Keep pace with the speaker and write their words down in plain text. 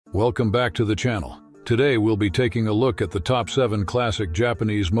Welcome back to the channel. Today we'll be taking a look at the top 7 classic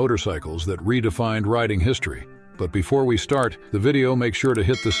Japanese motorcycles that redefined riding history. But before we start the video, make sure to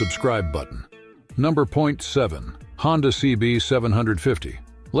hit the subscribe button. Number 7. Honda CB750.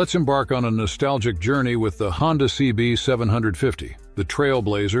 Let's embark on a nostalgic journey with the Honda CB750, the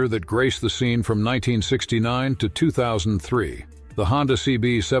trailblazer that graced the scene from 1969 to 2003. The Honda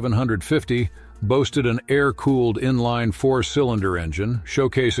CB750 boasted an air-cooled inline 4-cylinder engine,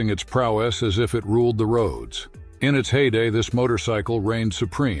 showcasing its prowess as if it ruled the roads. In its heyday, this motorcycle reigned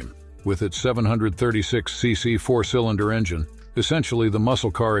supreme, with its 736cc 4-cylinder engine, essentially the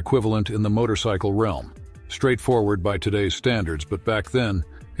muscle car equivalent in the motorcycle realm. Straightforward by today's standards, but back then,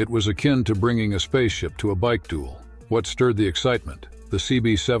 it was akin to bringing a spaceship to a bike duel. What stirred the excitement? The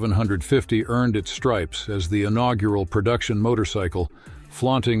CB750 earned its stripes as the inaugural production motorcycle,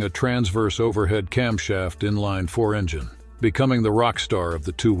 flaunting a transverse overhead camshaft inline 4 engine, becoming the rock star of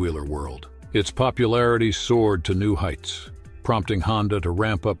the two-wheeler world. Its popularity soared to new heights, prompting Honda to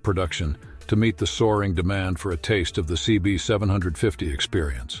ramp up production to meet the soaring demand for a taste of the CB750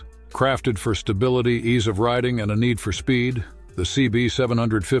 experience. Crafted for stability, ease of riding, and a need for speed, the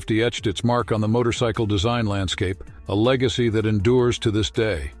CB750 etched its mark on the motorcycle design landscape, a legacy that endures to this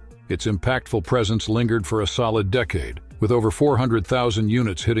day. Its impactful presence lingered for a solid decade, with over 400,000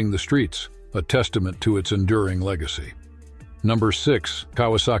 units hitting the streets, a testament to its enduring legacy. Number 6.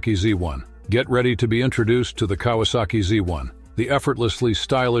 Kawasaki Z1. Get ready to be introduced to the Kawasaki Z1, the effortlessly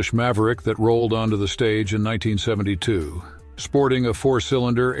stylish maverick that rolled onto the stage in 1972. Sporting a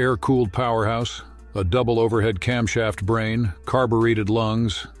 4-cylinder, air-cooled powerhouse, a double overhead camshaft brain, carbureted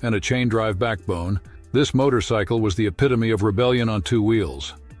lungs, and a chain-drive backbone, this motorcycle was the epitome of rebellion on two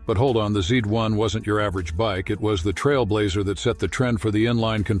wheels. But hold on, the Z1 wasn't your average bike. It was the trailblazer that set the trend for the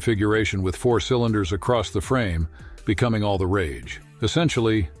inline configuration with 4 cylinders across the frame, becoming all the rage.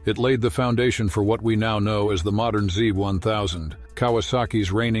 Essentially, it laid the foundation for what we now know as the modern Z1000,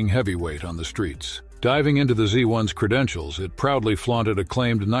 Kawasaki's reigning heavyweight on the streets. Diving into the Z1's credentials, it proudly flaunted a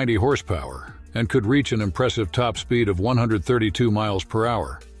claimed 90 horsepower and could reach an impressive top speed of 132 miles per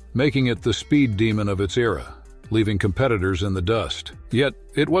hour, making it the speed demon of its era, leaving competitors in the dust. Yet,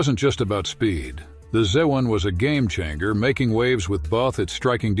 it wasn't just about speed. The Z1 was a game-changer, making waves with both its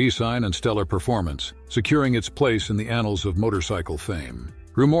striking design and stellar performance, securing its place in the annals of motorcycle fame.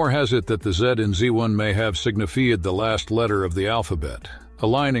 Rumor has it that the Z in Z1 may have signified the last letter of the alphabet,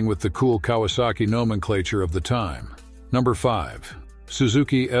 aligning with the cool Kawasaki nomenclature of the time. Number 5.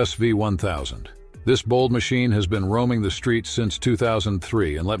 Suzuki SV1000. This bold machine has been roaming the streets since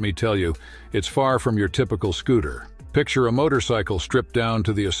 2003, and let me tell you, it's far from your typical scooter. Picture a motorcycle stripped down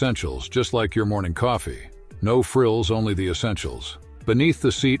to the essentials, just like your morning coffee. No frills, only the essentials. Beneath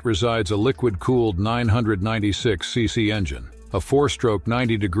the seat resides a liquid-cooled 996cc engine, a 4-stroke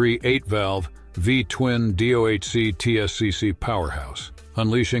 90-degree 8-valve V-twin DOHC TSCC powerhouse,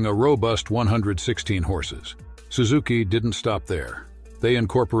 unleashing a robust 116 horses. Suzuki didn't stop there. They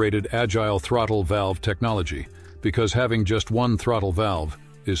incorporated agile throttle valve technology, because having just one throttle valve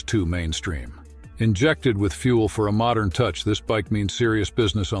is too mainstream. Injected with fuel for a modern touch, this bike means serious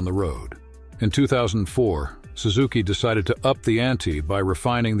business on the road. In 2004, Suzuki decided to up the ante by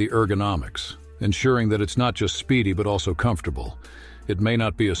refining the ergonomics, ensuring that it's not just speedy but also comfortable. It may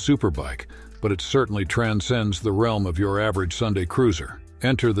not be a superbike, but it certainly transcends the realm of your average Sunday cruiser.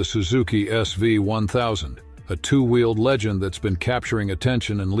 Enter the Suzuki SV1000. A two-wheeled legend that's been capturing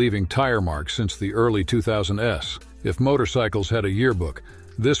attention and leaving tire marks since the early 2000s. If motorcycles had a yearbook,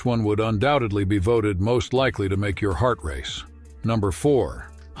 this one would undoubtedly be voted most likely to make your heart race. Number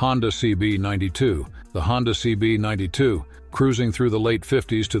 4. Honda CB92. The Honda CB92, cruising through the late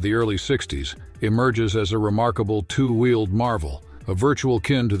 50s to the early 60s, emerges as a remarkable two-wheeled marvel, a virtual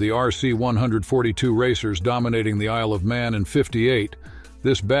kin to the RC142 racers dominating the Isle of Man in '58.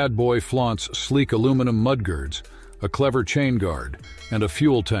 This bad boy flaunts sleek aluminum mudguards, a clever chain guard, and a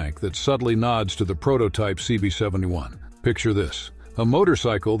fuel tank that subtly nods to the prototype CB71. Picture this: a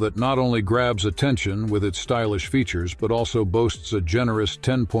motorcycle that not only grabs attention with its stylish features but also boasts a generous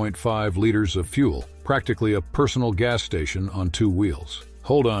 10.5 liters of fuel, practically a personal gas station on two wheels.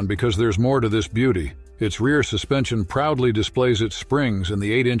 Hold on, because there's more to this beauty. Its rear suspension proudly displays its springs, and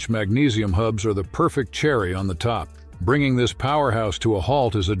the 8-inch magnesium hubs are the perfect cherry on the top. Bringing this powerhouse to a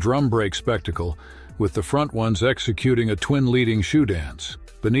halt is a drum brake spectacle, with the front ones executing a twin-leading shoe dance.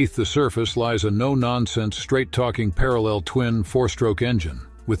 Beneath the surface lies a no-nonsense, straight-talking parallel twin 4-stroke engine.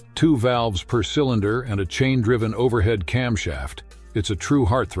 With 2 valves per cylinder and a chain-driven overhead camshaft, it's a true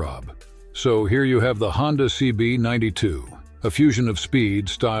heartthrob. So here you have the Honda CB92, a fusion of speed,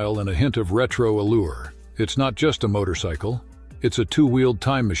 style, and a hint of retro allure. It's not just a motorcycle, It's a two-wheeled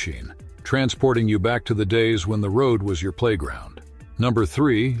time machine, transporting you back to the days when the road was your playground. Number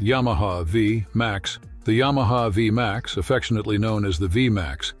 3. Yamaha VMax. The Yamaha VMax, affectionately known as the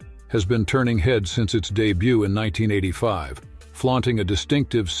VMax, has been turning heads since its debut in 1985, flaunting a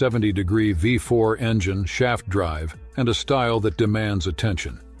distinctive 70-degree V4 engine, shaft drive, and a style that demands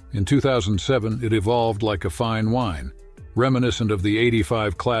attention. In 2007, it evolved like a fine wine, reminiscent of the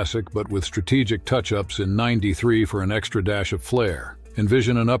 '85 classic but with strategic touch-ups in '93 for an extra dash of flair.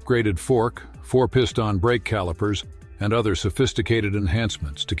 Envision an upgraded fork, 4-piston brake calipers, and other sophisticated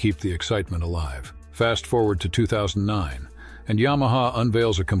enhancements to keep the excitement alive. Fast forward to 2009, and Yamaha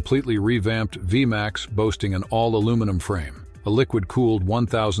unveils a completely revamped VMax boasting an all-aluminum frame, a liquid-cooled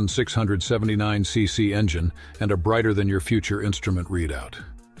 1,679cc engine, and a brighter-than-your-future instrument readout.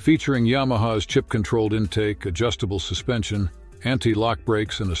 Featuring Yamaha's chip-controlled intake, adjustable suspension, anti-lock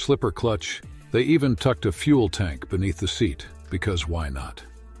brakes, and a slipper clutch, they even tucked a fuel tank beneath the seat, because why not?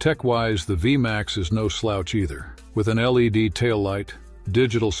 Tech-wise, the VMax is no slouch either, with an LED taillight,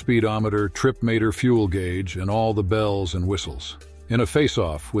 digital speedometer, trip-meter, fuel gauge, and all the bells and whistles. In a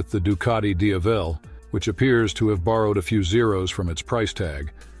face-off with the Ducati Diavel, which appears to have borrowed a few zeros from its price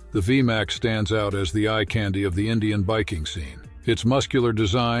tag, the VMax stands out as the eye candy of the Indian biking scene. Its muscular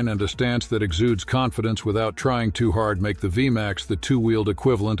design and a stance that exudes confidence without trying too hard make the VMax the two-wheeled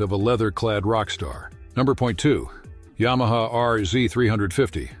equivalent of a leather-clad rock star. Number 2. Yamaha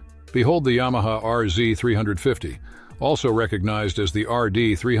RZ350. Behold the Yamaha RZ350, also recognized as the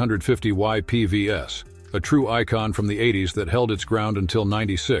RD350YPVS, a true icon from the 80s that held its ground until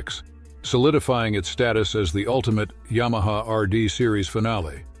 '96, solidifying its status as the ultimate Yamaha RD series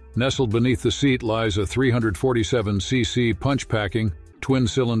finale. Nestled beneath the seat lies a 347cc punch-packing,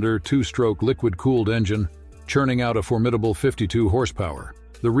 twin-cylinder, two-stroke liquid-cooled engine, churning out a formidable 52 horsepower.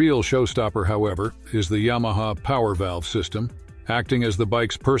 The real showstopper, however, is the Yamaha power valve system, acting as the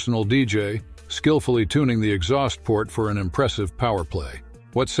bike's personal DJ, skillfully tuning the exhaust port for an impressive power play.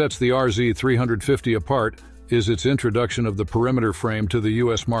 What sets the RZ350 apart is its introduction of the perimeter frame to the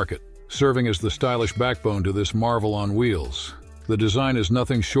US market, serving as the stylish backbone to this marvel on wheels. The design is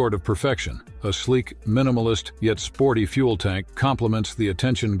nothing short of perfection. A sleek, minimalist, yet sporty fuel tank complements the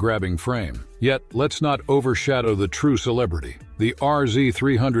attention-grabbing frame. Yet, let's not overshadow the true celebrity. The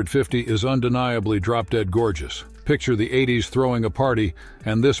RZ350 is undeniably drop-dead gorgeous. Picture the 80s throwing a party,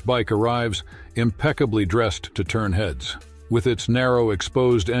 and this bike arrives, impeccably dressed to turn heads. With its narrow,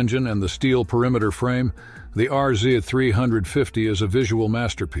 exposed engine and the steel perimeter frame, the RZ350 is a visual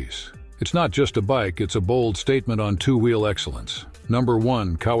masterpiece. It's not just a bike, it's a bold statement on two-wheel excellence. Number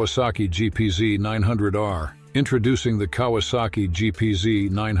 1. Kawasaki GPZ 900R. Introducing the Kawasaki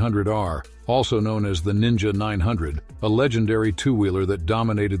GPZ 900R, also known as the Ninja 900, a legendary two-wheeler that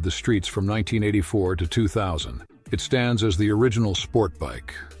dominated the streets from 1984 to 2000. It stands as the original sport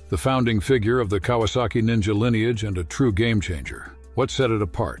bike, the founding figure of the Kawasaki Ninja lineage and a true game-changer. What set it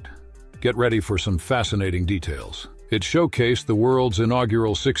apart? Get ready for some fascinating details. It showcased the world's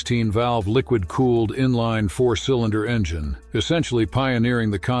inaugural 16-valve liquid-cooled inline 4-cylinder engine, essentially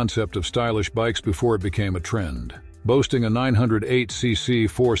pioneering the concept of stylish bikes before it became a trend. Boasting a 908cc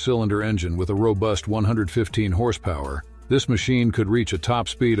 4-cylinder engine with a robust 115 horsepower, this machine could reach a top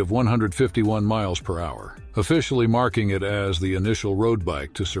speed of 151 miles per hour, officially marking it as the initial road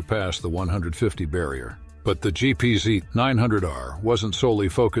bike to surpass the 150 barrier. But the GPZ 900R wasn't solely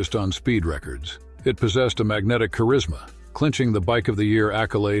focused on speed records. It possessed a magnetic charisma, clinching the Bike of the Year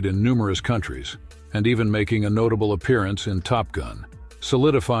accolade in numerous countries, and even making a notable appearance in Top Gun,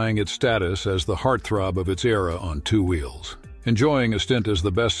 solidifying its status as the heartthrob of its era on two wheels. Enjoying a stint as the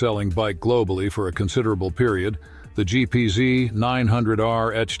best-selling bike globally for a considerable period, the GPZ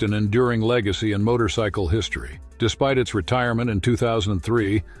 900R etched an enduring legacy in motorcycle history. Despite its retirement in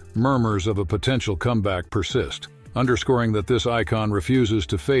 2003, murmurs of a potential comeback persist, underscoring that this icon refuses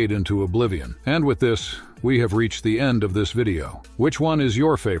to fade into oblivion. And with this, we have reached the end of this video. Which one is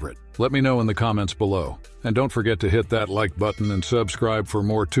your favorite? Let me know in the comments below. And don't forget to hit that like button and subscribe for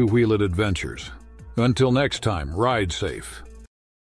more two-wheeled adventures. Until next time, ride safe.